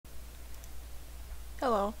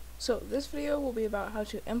Hello. So this video will be about how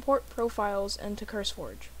to import profiles into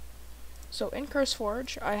CurseForge. So in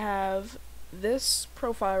CurseForge, I have this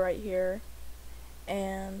profile right here,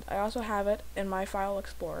 and I also have it in my file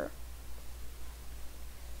explorer.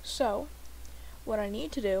 So what I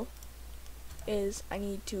need to do is I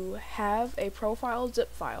need to have a profile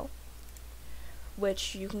zip file,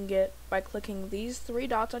 which you can get by clicking these three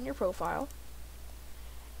dots on your profile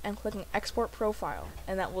and clicking export profile,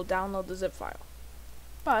 and that will download the zip file.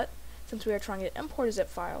 But since we are trying to import a zip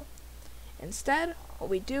file, instead what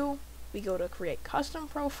we do, we go to create custom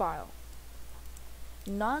profile.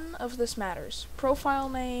 None of this matters. Profile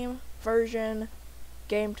name, version,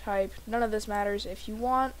 game type, none of this matters. If you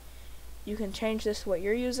want, you can change this to what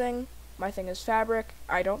you're using. My thing is Fabric.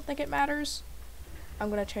 I don't think it matters.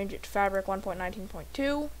 I'm going to change it to Fabric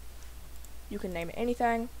 1.19.2. You can name it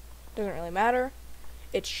anything. Doesn't really matter.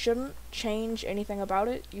 It shouldn't change anything about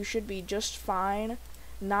it. You should be just fine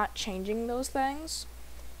not changing those things.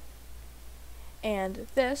 And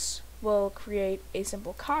this will create a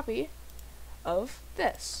simple copy of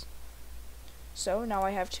this. So now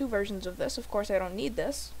I have two versions of this. Of course I don't need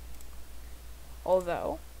this,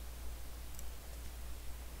 although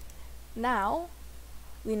now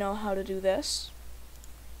we know how to do this.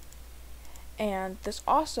 And this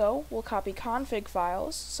also will copy config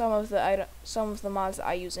files. Some of the mods that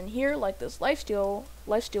I use in here, like this lifesteal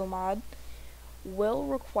mod, will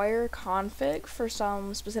require config for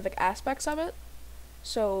some specific aspects of it,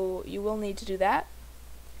 so you will need to do that.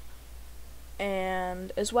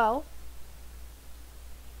 And as well,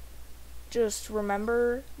 just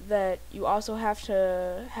remember that you also have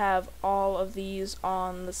to have all of these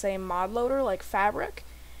on the same mod loader, like Fabric,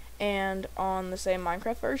 and on the same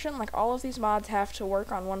Minecraft version. Like, all of these mods have to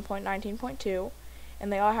work on 1.19.2,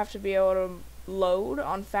 and they all have to be able to load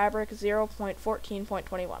on Fabric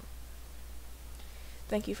 0.14.21.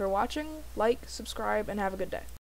 Thank you for watching, like, subscribe, and have a good day.